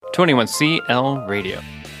21CL Radio.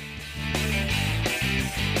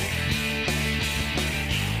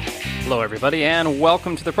 Hello, everybody, and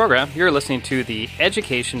welcome to the program. You're listening to the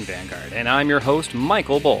Education Vanguard, and I'm your host,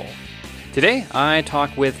 Michael Bohl. Today, I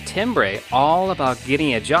talk with Tim Bray all about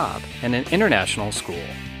getting a job in an international school.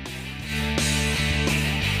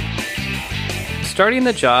 Starting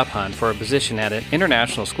the job hunt for a position at an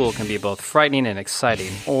international school can be both frightening and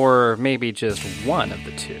exciting, or maybe just one of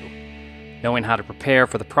the two. Knowing how to prepare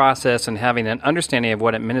for the process and having an understanding of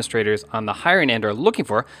what administrators on the hiring end are looking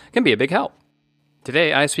for can be a big help.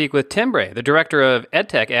 Today, I speak with Tim Bray, the director of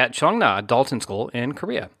EdTech at Cheongna Dalton School in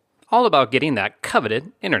Korea, all about getting that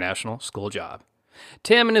coveted international school job.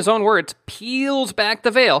 Tim, in his own words, peels back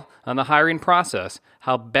the veil on the hiring process,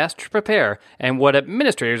 how best to prepare, and what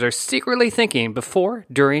administrators are secretly thinking before,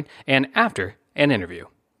 during, and after an interview.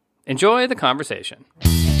 Enjoy the conversation.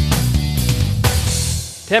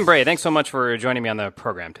 Tim Bray, thanks so much for joining me on the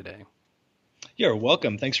program today. You're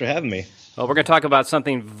welcome. Thanks for having me. Well, we're going to talk about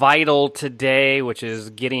something vital today, which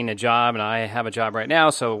is getting a job, and I have a job right now,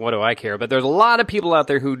 so what do I care? But there's a lot of people out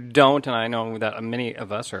there who don't, and I know that many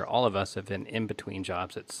of us, or all of us, have been in between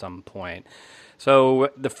jobs at some point. So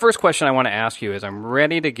the first question I want to ask you is, I'm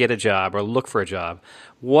ready to get a job or look for a job.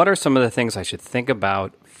 What are some of the things I should think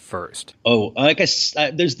about first? Oh, I guess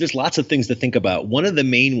there's lots of things to think about. One of the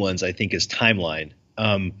main ones, I think, is timeline.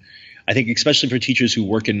 I think especially for teachers who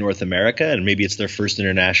work in North America and maybe it's their first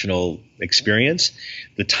international experience,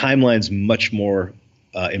 the timeline's much more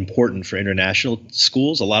important for international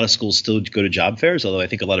schools. A lot of schools still go to job fairs, although I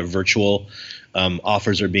think a lot of virtual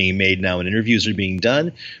offers are being made now and interviews are being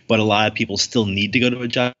done. But a lot of people still need to go to a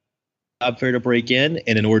job fair to break in.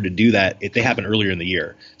 And in order to do that, they happen earlier in the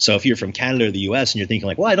year. So if you're from Canada or the US and you're thinking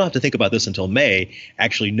like, well, I don't have to think about this until May.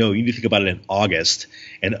 Actually, no, you need to think about it in August.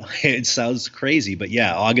 And it sounds crazy, but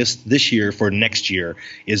yeah, August this year for next year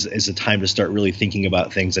is a time to start really thinking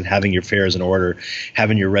about things and having your fairs in order,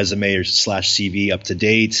 having your resume or / CV up to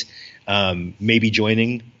date, maybe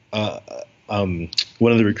joining one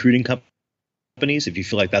of the recruiting companies if you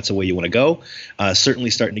feel like that's the way you want to go. Certainly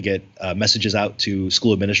starting to get messages out to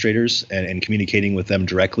school administrators and communicating with them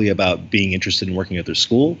directly about being interested in working at their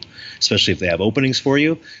school, especially if they have openings for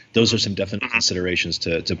you. Those are some definite considerations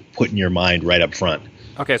to put in your mind right up front.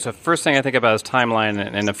 Okay, so first thing I think about is timeline,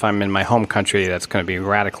 and if I'm in my home country, that's going to be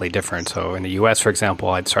radically different. So in the U.S., for example,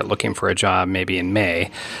 I'd start looking for a job maybe in May,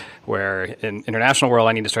 where in international world,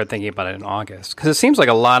 I need to start thinking about it in August. Because it seems like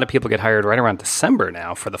a lot of people get hired right around December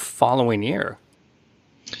now for the following year.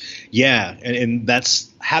 Yeah, and that's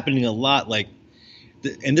happening a lot.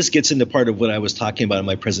 And this gets into part of what I was talking about in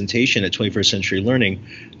my presentation at 21st Century Learning.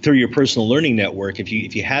 Through your personal learning network, if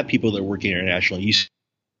you have people that are working internationally, you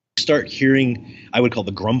start hearing, I would call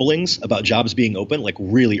the grumblings about jobs being open like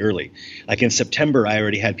really early. Like in September, I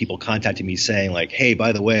already had people contacting me saying like, hey,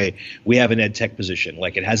 by the way, we have an ed tech position.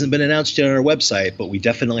 Like it hasn't been announced yet on our website, but we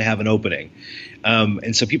definitely have an opening.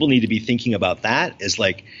 And so people need to be thinking about that as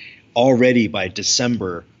like already by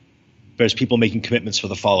December, there's people making commitments for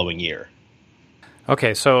the following year.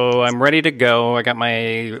 Okay, so I'm ready to go. I got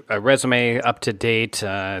my resume up to date.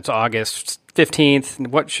 It's August 15th.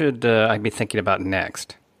 What should I be thinking about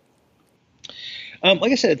next?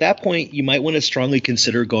 Like I said, at that point, you might want to strongly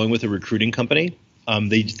consider going with a recruiting company.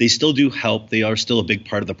 They still do help. They are still a big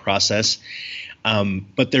part of the process.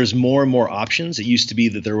 But there's more and more options. It used to be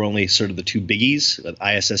that there were only sort of the two biggies,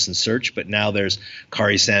 ISS and Search, but now there's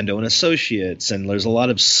Kari Sando and Associates, and there's a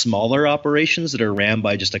lot of smaller operations that are ran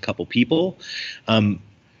by just a couple people.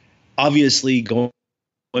 Obviously, going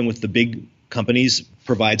with the big companies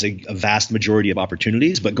provides a vast majority of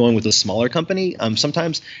opportunities, but going with a smaller company,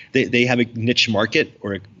 sometimes they have a niche market,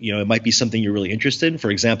 or it might be something you're really interested in.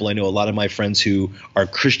 For example, I know a lot of my friends who are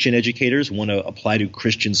Christian educators want to apply to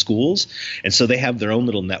Christian schools, and so they have their own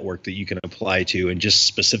little network that you can apply to and just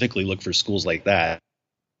specifically look for schools like that.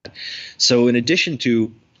 So in addition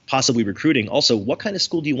to possibly recruiting, also what kind of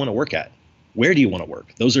school do you want to work at? Where do you want to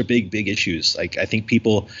work? Those are big issues. Like I think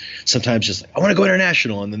people sometimes just I want to go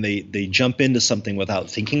international, and then they jump into something without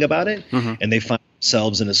thinking about it, and they find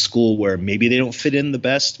themselves in a school where maybe they don't fit in the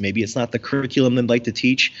best, maybe it's not the curriculum they'd like to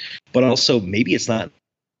teach, but also maybe it's not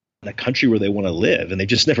in a country where they want to live, and they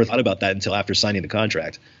just never thought about that until after signing the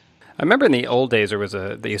contract. I remember in the old days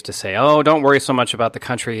they used to say, oh, don't worry so much about the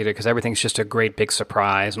country either because everything's just a great big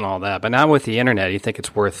surprise and all that. But now with the internet, you think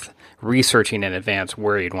it's worth researching in advance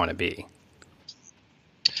where you'd want to be.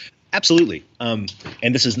 Absolutely. And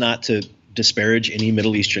this is not to disparage any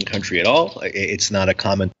Middle Eastern country at all. It's not a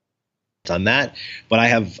comment on that. But I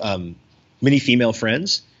have many female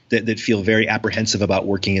friends that feel very apprehensive about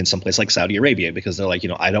working in some place like Saudi Arabia because they're like,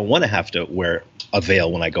 I don't want to have to wear a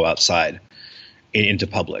veil when I go outside into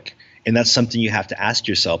public. And that's something you have to ask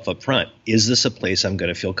yourself up front. Is this a place I'm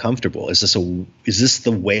going to feel comfortable? Is this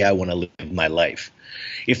the way I want to live my life?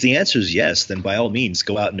 If the answer is yes, then by all means,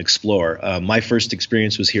 go out and explore. My first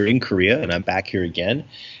experience was here in Korea, and I'm back here again,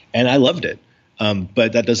 and I loved it.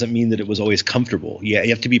 But that doesn't mean that it was always comfortable. Yeah, you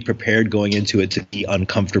have to be prepared going into it to be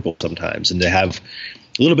uncomfortable sometimes and to have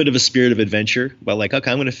a little bit of a spirit of adventure. But like,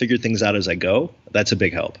 okay, I'm going to figure things out as I go. That's a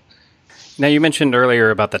big help. Now, you mentioned earlier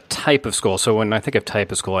about the type of school. So when I think of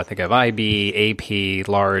type of school, I think of IB, AP,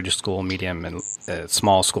 large school, medium, and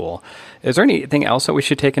small school. Is there anything else that we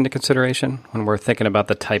should take into consideration when we're thinking about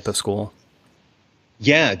the type of school?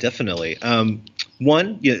 Yeah, definitely.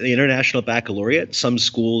 One, the International Baccalaureate, some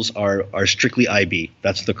schools are strictly IB.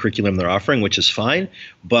 That's the curriculum they're offering, which is fine.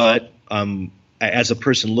 But as a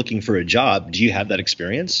person looking for a job, do you have that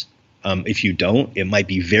experience? If you don't, it might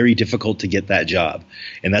be very difficult to get that job.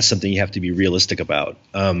 And that's something you have to be realistic about.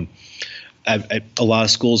 A lot of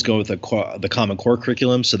schools go with the Common Core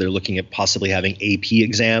curriculum, so they're looking at possibly having AP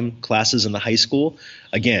exam classes in the high school.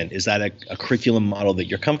 Again, is that a curriculum model that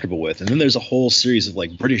you're comfortable with? And then there's a whole series of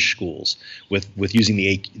like British schools with using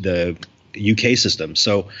the UK system.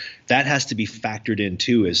 So that has to be factored in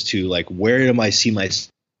too, as to like, where am I see myself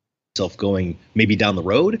going maybe down the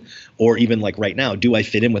road, or even like right now, do I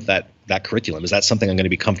fit in with that curriculum? Is that something I'm going to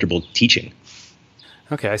be comfortable teaching?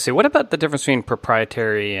 Okay, I see. What about the difference between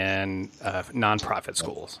proprietary and nonprofit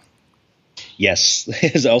schools? Yes,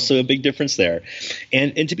 there's also a big difference there.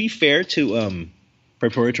 And to be fair to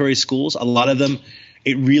preparatory schools, a lot of them,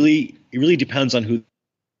 it really depends on who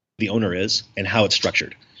the owner is and how it's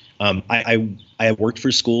structured. I have worked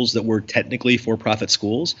for schools that were technically for-profit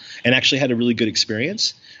schools and actually had a really good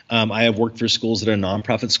experience. I have worked for schools that are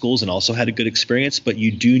nonprofit schools and also had a good experience. But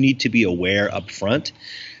you do need to be aware up front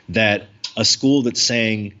that a school that's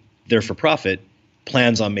saying they're for profit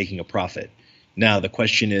plans on making a profit. Now, the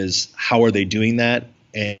question is, how are they doing that?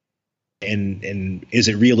 And is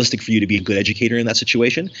it realistic for you to be a good educator in that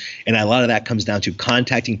situation? And a lot of that comes down to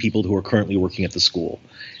contacting people who are currently working at the school.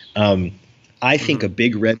 I think a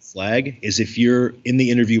big red flag is if you're in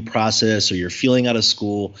the interview process or you're filling out a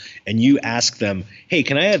school and you ask them, hey,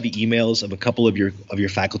 can I have the emails of a couple of your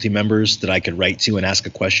faculty members that I could write to and ask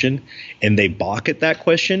a question, and they balk at that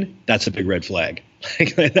question, that's a big red flag.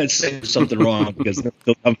 That's something wrong because they don't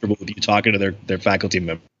feel comfortable with you talking to their faculty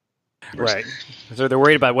members. Right. So they're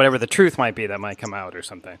worried about whatever the truth might be that might come out or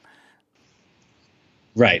something.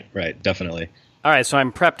 Right, definitely. All right, so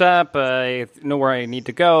I'm prepped up, I know where I need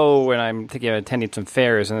to go, and I'm thinking of attending some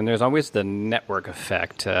fairs, and then there's always the network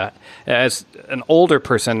effect. As an older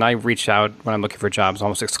person, I reach out when I'm looking for jobs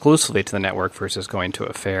almost exclusively to the network versus going to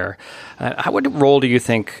a fair. What role do you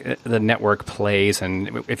think the network plays,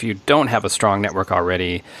 and if you don't have a strong network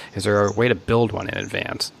already, is there a way to build one in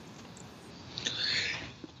advance?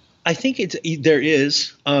 I think there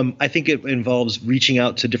is. I think it involves reaching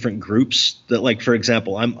out to different groups that, like, for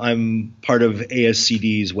example, I'm part of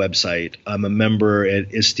ASCD's website. I'm a member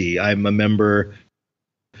at ISTE. I'm a member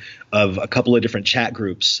of a couple of different chat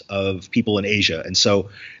groups of people in Asia. And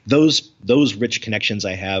so those rich connections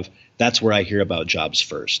I have, that's where I hear about jobs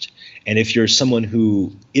first. And if you're someone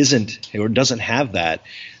who isn't or doesn't have that,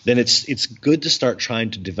 then it's good to start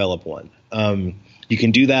trying to develop one. You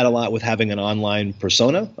can do that a lot with having an online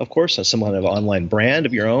persona, of course, as someone of an online brand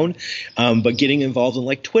of your own, but getting involved in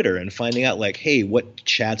like Twitter and finding out like, hey, what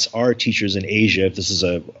chats are teachers in Asia, if this is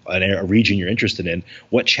a region you're interested in,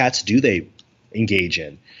 what chats do they engage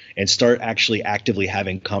in? And start actually actively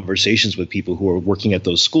having conversations with people who are working at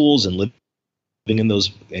those schools and living in those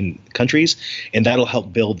countries, and that'll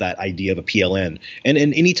help build that idea of a PLN. And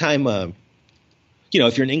anytime,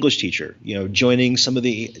 if you're an English teacher, joining some of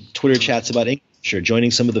the Twitter chats about English, or joining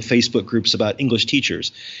some of the Facebook groups about English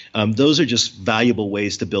teachers. Those are just valuable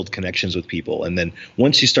ways to build connections with people. And then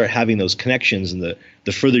once you start having those connections and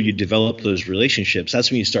the further you develop those relationships, that's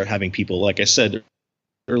when you start having people, like I said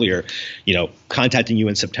earlier, contacting you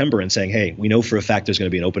in September and saying, hey, we know for a fact there's going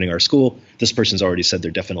to be an opening at our school. This person's already said they're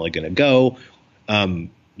definitely going to go.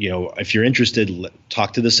 If you're interested,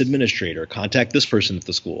 talk to this administrator, contact this person at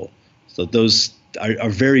the school. So those are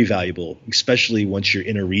very valuable, especially once you're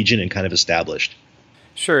in a region and kind of established.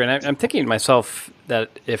 Sure, and I'm thinking to myself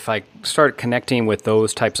that if I start connecting with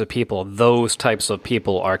those types of people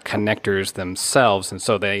are connectors themselves, and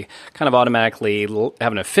so they kind of automatically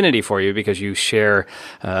have an affinity for you because you share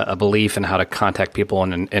a belief in how to contact people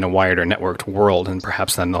in a wider networked world, and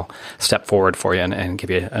perhaps then they'll step forward for you and give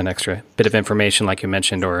you an extra bit of information like you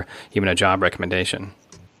mentioned, or even a job recommendation.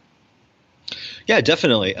 Yeah,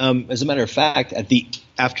 definitely. As a matter of fact,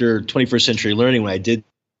 after 21st Century Learning, when I did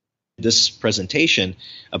this presentation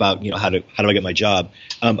about how do I get my job,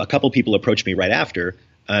 a couple people approached me right after.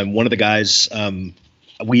 One of the guys,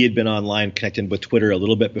 we had been online connecting with Twitter a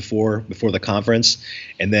little bit before the conference,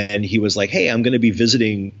 and then he was like, "Hey, I'm going to be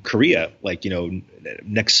visiting Korea,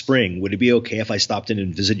 next spring. Would it be okay if I stopped in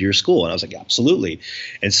and visit your school?" And I was like, "Absolutely."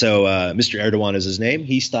 And so Mr. Erdogan is his name.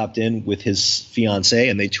 He stopped in with his fiance,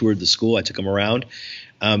 and they toured the school. I took him around,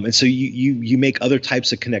 and so you make other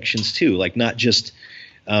types of connections too, like not just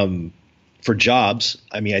for jobs.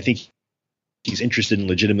 I mean, I think he's interested in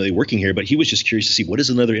legitimately working here, but he was just curious to see, what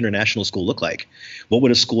does another international school look like? What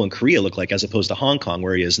would a school in Korea look like as opposed to Hong Kong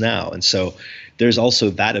where he is now? And so there's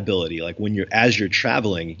also that ability. Like as you're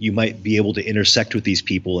traveling, you might be able to intersect with these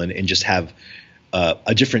people and just have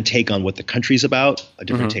a different take on what the country's about, a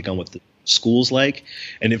different take on what the school's like.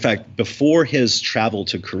 And in fact, before his travel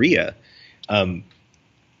to Korea,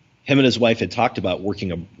 him and his wife had talked about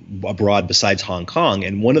working abroad besides Hong Kong.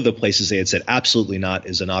 And one of the places they had said absolutely not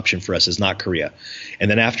is an option for us is not Korea.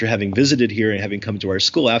 And then after having visited here and having come to our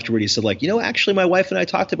school afterward, he said, actually, my wife and I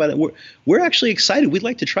talked about it. We're actually excited. We'd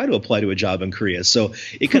like to try to apply to a job in Korea. So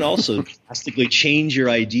it can also drastically change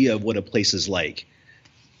your idea of what a place is like.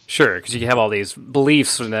 Sure, because you have all these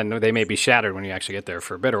beliefs and then they may be shattered when you actually get there,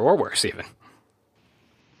 for better or worse even.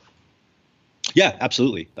 Yeah,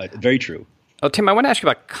 absolutely. Very true. Oh, Tim, I want to ask you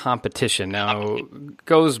about competition. Now, it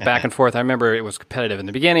goes back and forth. I remember it was competitive in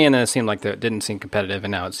the beginning, and then it seemed like it didn't seem competitive,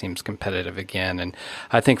 and now it seems competitive again. And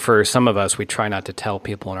I think for some of us, we try not to tell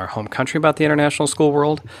people in our home country about the international school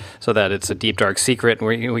world so that it's a deep, dark secret,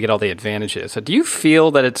 and we get all the advantages. So do you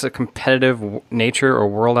feel that it's a competitive nature or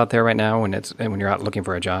world out there right now when you're out looking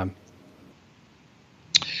for a job?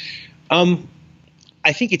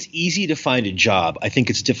 I think it's easy to find a job. I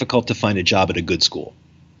think it's difficult to find a job at a good school.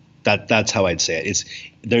 That's how I'd say it.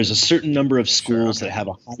 There's a certain number of schools that have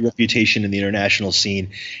a high reputation in the international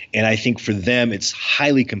scene, and I think for them it's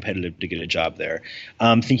highly competitive to get a job there.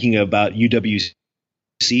 Thinking about UWC,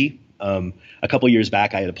 a couple years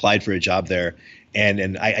back, I had applied for a job there,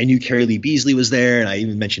 and I knew Carrie Lee Beasley was there, and I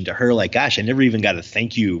even mentioned to her, like, gosh, I never even got a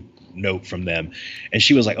thank you note from them, and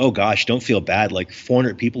she was like, oh gosh, don't feel bad, like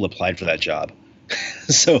 400 people applied for that job.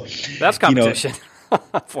 So that's competition.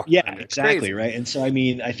 Yeah, exactly. Crazy. Right. And so, I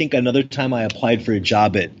mean, I think another time I applied for a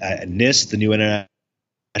job at NIST, the new international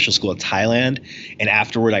school in Thailand. And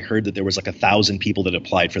afterward, I heard that there was like 1,000 people that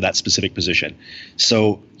applied for that specific position.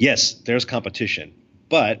 So yes, there's competition.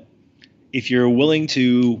 But if you're willing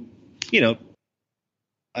to,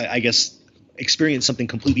 I guess, experience something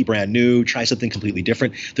completely brand new, try something completely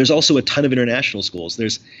different. There's also a ton of international schools.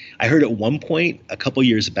 I heard at one point a couple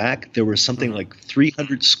years back, there was something like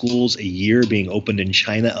 300 schools a year being opened in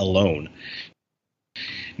China alone.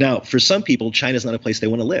 Now, for some people, China's not a place they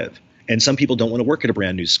want to live. And some people don't want to work at a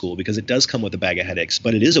brand new school because it does come with a bag of headaches,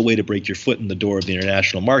 but it is a way to break your foot in the door of the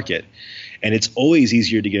international market. And it's always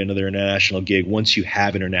easier to get another international gig once you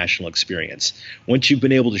have international experience. Once you've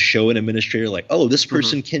been able to show an administrator like, oh, this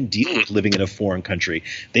person can deal with living in a foreign country.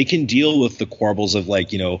 They can deal with the quarrels of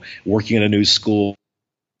working in a new school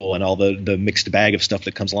and all the mixed bag of stuff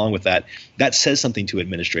that comes along with that. That says something to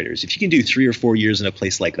administrators. If you can do 3 or 4 years in a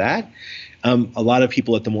place like that, a lot of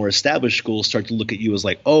people at the more established schools start to look at you as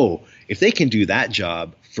like, oh, if they can do that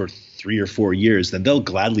job for 3 or 4 years, then they'll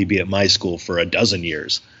gladly be at my school for a dozen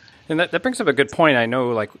years. And that brings up a good point. I know,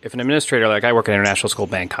 like, if an administrator, like I work at International School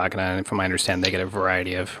Bangkok, and from my understanding, they get a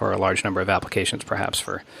variety of, or a large number of applications perhaps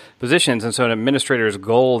for positions. And so an administrator's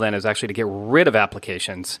goal then is actually to get rid of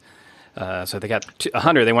applications. So they got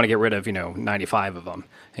 100, they want to get rid of, 95 of them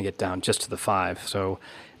and get down just to the 5. So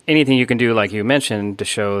anything you can do, like you mentioned, to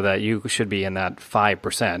show that you should be in that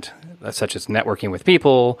 5%, such as networking with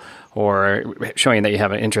people or showing that you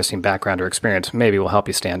have an interesting background or experience, maybe will help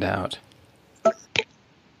you stand out.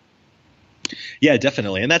 Yeah,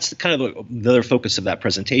 definitely. And that's kind of the other focus of that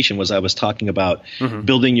presentation was I was talking about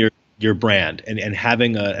building your brand and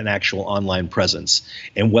having an actual online presence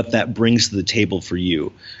and what that brings to the table for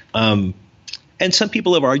you. And some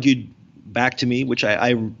people have argued back to me, which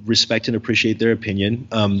I respect and appreciate their opinion,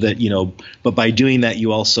 that, but by doing that,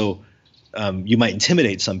 you also you might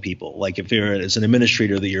intimidate some people. Like if there is an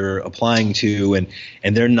administrator that you're applying to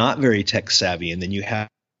and they're not very tech savvy, and then you have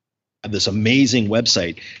this amazing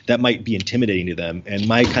website that might be intimidating to them. And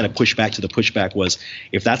my kind of pushback to the pushback was,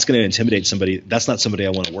 if that's going to intimidate somebody, that's not somebody I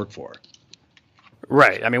want to work for.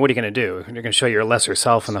 Right. I mean, what are you going to do? You're going to show your lesser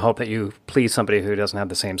self in the hope that you please somebody who doesn't have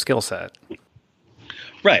the same skill set.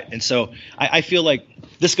 Right. And so I feel like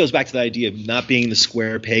this goes back to the idea of not being the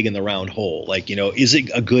square peg in the round hole. Like, is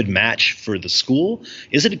it a good match for the school?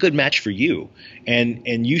 Is it a good match for you?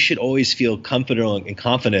 And you should always feel comfortable and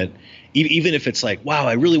confident, even if it's like, wow,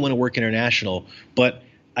 I really want to work international, but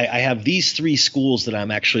I have these three schools that I'm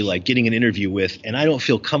actually like getting an interview with, and I don't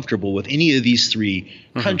feel comfortable with any of these three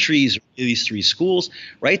countries or these three schools.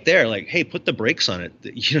 Right there, like, hey, put the brakes on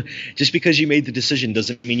it. Just because you made the decision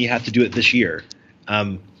doesn't mean you have to do it this year.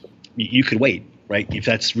 You could wait, right? If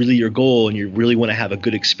that's really your goal and you really want to have a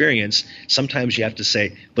good experience, sometimes you have to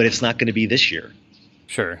say, but it's not going to be this year.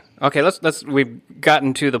 Sure. Okay, we've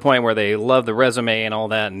gotten to the point where they love the resume and all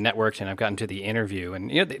that and networked, and I've gotten to the interview.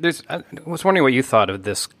 And I was wondering what you thought of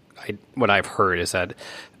this. What I've heard is that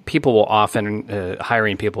people will often,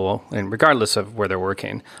 hiring people, and regardless of where they're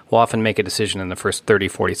working, will often make a decision in the first 30,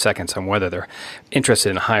 40 seconds on whether they're interested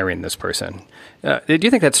in hiring this person. Do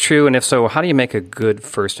you think that's true? And if so, how do you make a good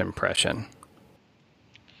first impression?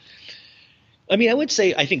 I mean, I would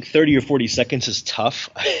say I think 30 or 40 seconds is tough,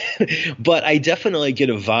 but I definitely get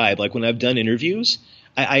a vibe. Like when I've done interviews,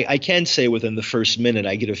 I can say within the first minute,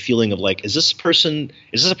 I get a feeling of like, is this a person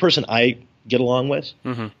I get along with?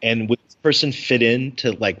 Mm-hmm. And would this person fit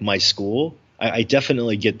into like my school? I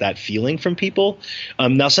definitely get that feeling from people.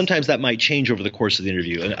 Now, sometimes that might change over the course of the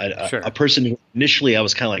interview. And a person who initially I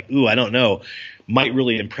was kind of like, ooh, I don't know, might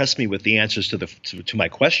really impress me with the answers to my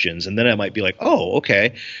questions. And then I might be like, oh,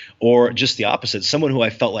 okay. Or just the opposite, someone who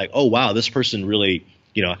I felt like, oh, wow, this person really,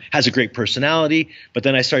 has a great personality. But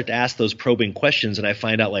then I start to ask those probing questions and I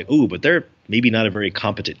find out like, ooh, but they're maybe not a very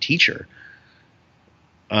competent teacher.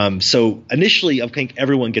 So initially, I think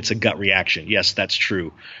everyone gets a gut reaction. Yes, that's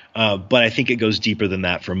true. But I think it goes deeper than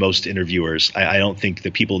that for most interviewers. I don't think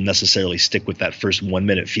that people necessarily stick with that first 1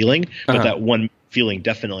 minute feeling, but that one feeling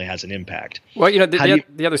definitely has an impact. Well,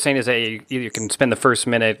 the other saying is that you can spend the first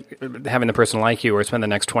minute having the person like you or spend the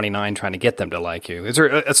next 29 trying to get them to like you. Is there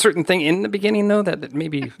a certain thing in the beginning, though, that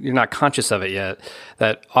maybe you're not conscious of it yet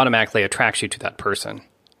that automatically attracts you to that person?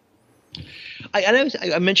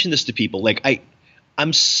 I mentioned this to people. Like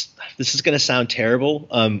this is going to sound terrible.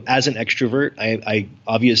 As an extrovert, I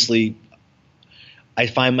obviously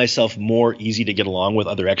find myself more easy to get along with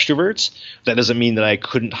other extroverts. That doesn't mean that I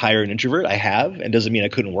couldn't hire an introvert. I have, and doesn't mean I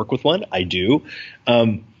couldn't work with one. I do.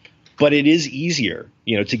 But it is easier,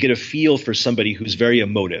 to get a feel for somebody who's very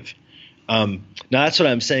emotive. Now that's what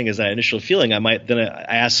I'm saying is that initial feeling. I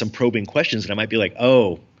ask some probing questions and I might be like,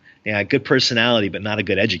 oh, yeah, good personality, but not a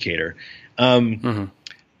good educator.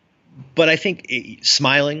 But I think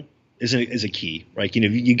smiling is a key, right?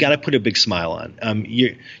 You got to put a big smile on.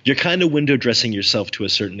 You're kind of window dressing yourself to a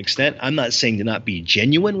certain extent. I'm not saying to not be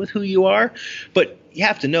genuine with who you are, but you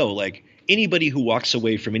have to know, like anybody who walks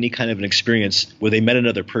away from any kind of an experience where they met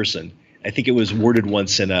another person. I think it was worded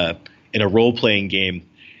once in a role playing game.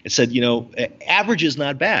 It said, average is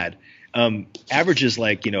not bad. Average is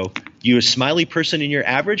like, you're a smiley person and you're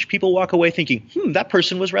average. People walk away thinking, that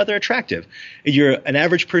person was rather attractive. If you're an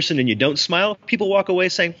average person and you don't smile, people walk away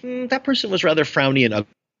saying, that person was rather frowny and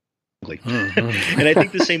ugly. And I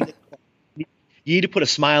think the same thing. You need to put a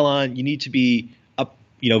smile on. You need to be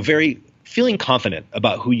very feeling confident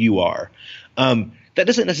about who you are. That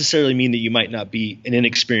doesn't necessarily mean that you might not be an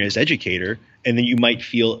inexperienced educator and that you might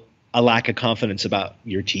feel a lack of confidence about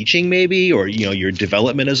your teaching maybe, or, your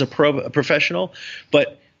development as a professional,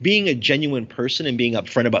 but being a genuine person and being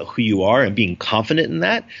upfront about who you are and being confident in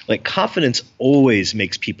that, like confidence always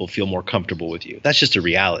makes people feel more comfortable with you. That's just a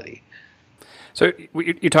reality. So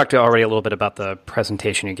you talked already a little bit about the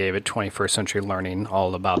presentation you gave at 21st Century Learning,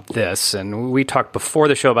 all about this. And we talked before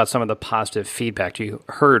the show about some of the positive feedback you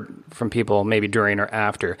heard from people maybe during or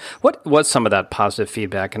after. What was some of that positive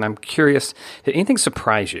feedback? And I'm curious, did anything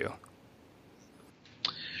surprise you?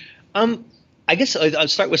 I guess I'll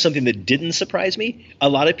start with something that didn't surprise me. A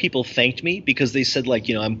lot of people thanked me because they said, like,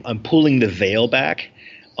 I'm pulling the veil back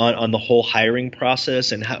on the whole hiring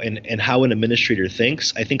process and how an administrator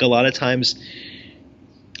thinks. I think a lot of times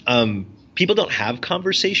people don't have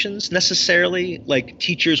conversations necessarily like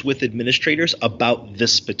teachers with administrators about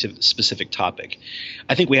this specific topic.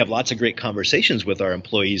 I think we have lots of great conversations with our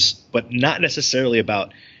employees, but not necessarily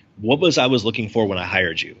about what I was looking for when I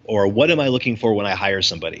hired you, or what am I looking for when I hire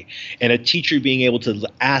somebody? And a teacher being able to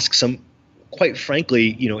ask some, quite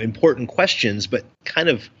frankly, important questions, but kind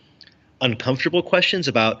of uncomfortable questions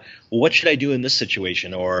about, well, what should I do in this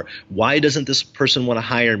situation? Or why doesn't this person want to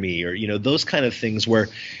hire me? Or, those kind of things where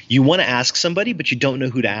you want to ask somebody, but you don't know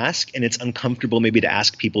who to ask. And it's uncomfortable maybe to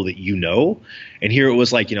ask people that you know. And here it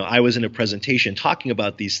was like, I was in a presentation talking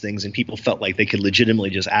about these things and people felt like they could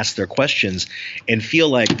legitimately just ask their questions and feel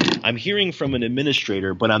like I'm hearing from an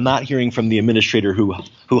administrator, but I'm not hearing from the administrator who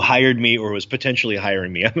hired me or was potentially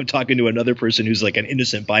hiring me. I'm talking to another person who's like an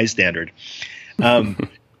innocent bystander.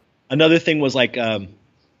 Another thing was like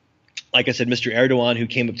I said, Mr. Erdogan, who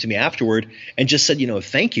came up to me afterward and just said,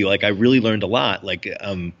 thank you. Like, I really learned a lot. Like,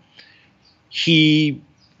 he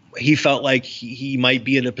felt like he might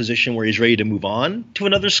be in a position where he's ready to move on to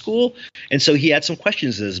another school. And so he had some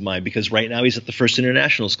questions in his mind because right now he's at the first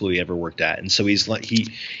international school he ever worked at. And so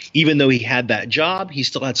even though he had that job, he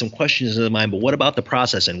still had some questions in his mind. But what about the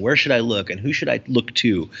process and where should I look and who should I look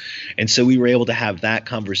to? And so we were able to have that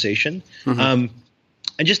conversation. Mm-hmm.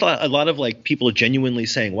 And just a lot of like people genuinely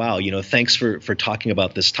saying, wow, thanks for talking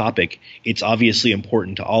about this topic. It's obviously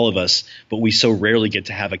important to all of us, but we so rarely get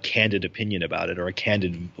to have a candid opinion about it or a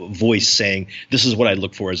candid voice saying, this is what I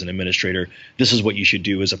look for as an administrator. This is what you should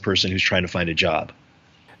do as a person who's trying to find a job.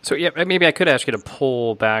 So yeah, maybe I could ask you to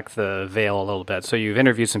pull back the veil a little bit. So you've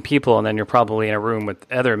interviewed some people, and then you're probably in a room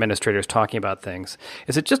with other administrators talking about things.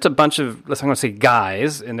 Is it just a bunch of, I'm going to say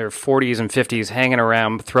guys in their 40s and 50s hanging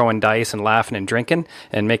around, throwing dice and laughing and drinking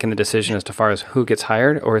and making the decision as far as who gets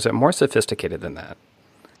hired, or is it more sophisticated than that?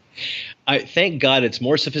 Thank God it's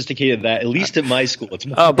more sophisticated than that, at least at my school. It's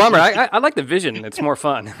more bummer. I like the vision. It's more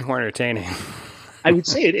fun, more entertaining. I would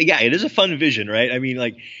say it. Yeah, it is a fun vision, right? I mean,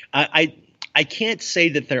 like I can't say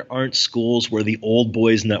that there aren't schools where the old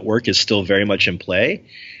boys network is still very much in play.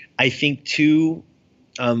 I think too,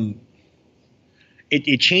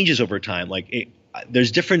 it changes over time. Like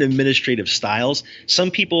there's different administrative styles.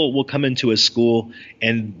 Some people will come into a school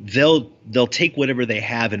and they'll take whatever they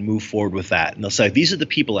have and move forward with that. And they'll say, these are the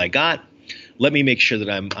people I got. Let me make sure that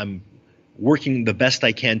I'm working the best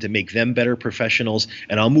I can to make them better professionals,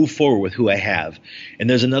 and I'll move forward with who I have. And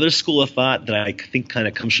there's another school of thought that I think kind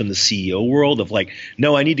of comes from the CEO world of like,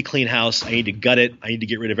 no, I need to clean house. I need to gut it. I need to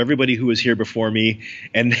get rid of everybody who was here before me,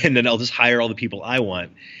 and then I'll just hire all the people I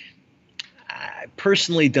want. I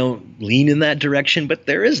personally don't lean in that direction, but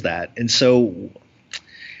there is that. And so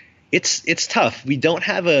it's tough. We don't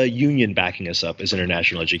have a union backing us up as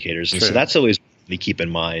international educators, and so that's always to keep in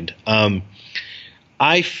mind.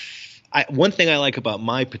 One thing I like about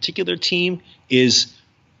my particular team is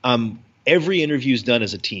every interview is done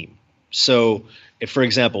as a team. So, for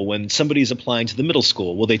example, when somebody's applying to the middle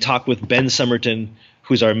school, well, they talk with Ben Somerton,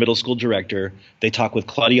 who's our middle school director. They talk with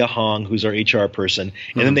Claudia Hong, who's our HR person.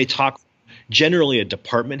 And then they talk generally a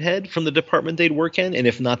department head from the department they'd work in. And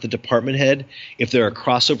if not the department head, if they're a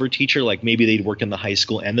crossover teacher, like maybe they'd work in the high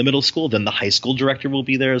school and the middle school, then the high school director will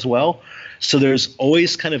be there as well. So there's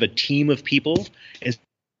always kind of a team of people. And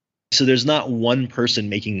so there's not one person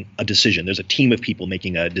making a decision. There's a team of people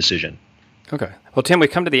making a decision. Okay. Well, Tim, we've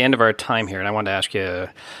come to the end of our time here, and I wanted to ask you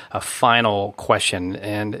a final question.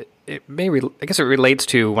 And I guess it relates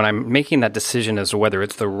to when I'm making that decision as to whether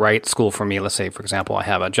it's the right school for me. Let's say, for example, I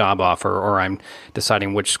have a job offer or I'm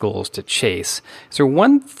deciding which schools to chase. Is there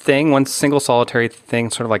one single solitary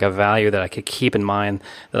thing, sort of like a value that I could keep in mind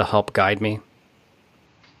that'll help guide me?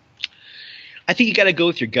 I think you got to go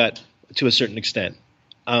with your gut to a certain extent.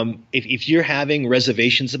 If you're having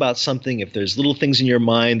reservations about something, if there's little things in your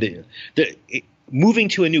mind moving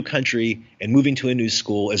to a new country and moving to a new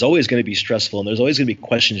school is always going to be stressful, and there's always going to be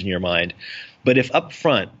questions in your mind. But if up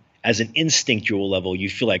front, as an instinctual level, you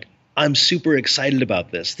feel like, I'm super excited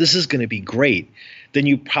about this is going to be great, then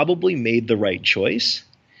you probably made the right choice.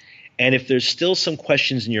 And if there's still some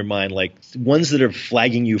questions in your mind, like ones that are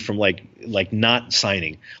flagging you from like not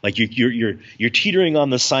signing, like you're teetering on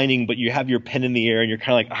the signing, but you have your pen in the air and you're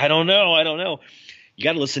kind of like, I don't know. You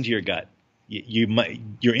got to listen to your gut.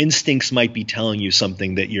 Your instincts might be telling you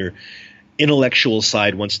something that your intellectual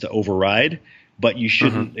side wants to override, but you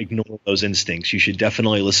shouldn't ignore those instincts. You should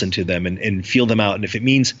definitely listen to them and feel them out. And if it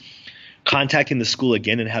means contacting the school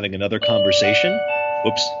again and having another conversation.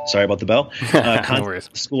 Whoops, sorry about the bell.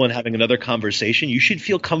 Contact the school and having another conversation. You should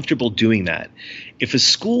feel comfortable doing that. If a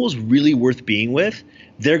school is really worth being with,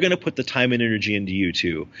 they're going to put the time and energy into you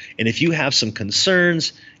too. And if you have some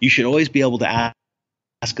concerns, you should always be able to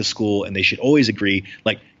ask a school, and they should always agree.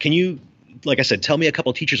 Like, can you, like I said, tell me a couple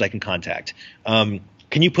of teachers I can contact?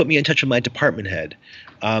 Can you put me in touch with my department head?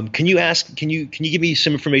 Can you give me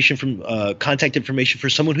some information from contact information for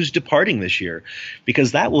someone who's departing this year?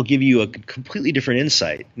 Because that will give you a completely different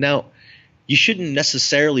insight. Now, you shouldn't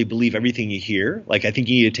necessarily believe everything you hear. Like, I think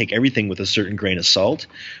you need to take everything with a certain grain of salt.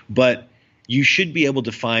 But you should be able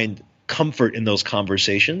to find comfort in those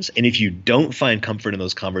conversations. And if you don't find comfort in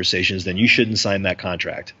those conversations, then you shouldn't sign that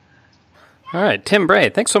contract. All right, Tim Bray,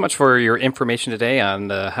 thanks so much for your information today on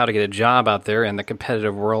how to get a job out there in the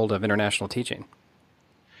competitive world of international teaching.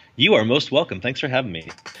 You are most welcome. Thanks for having me.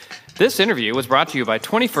 This interview was brought to you by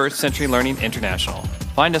 21st Century Learning International.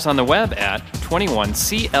 Find us on the web at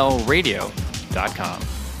 21clradio.com.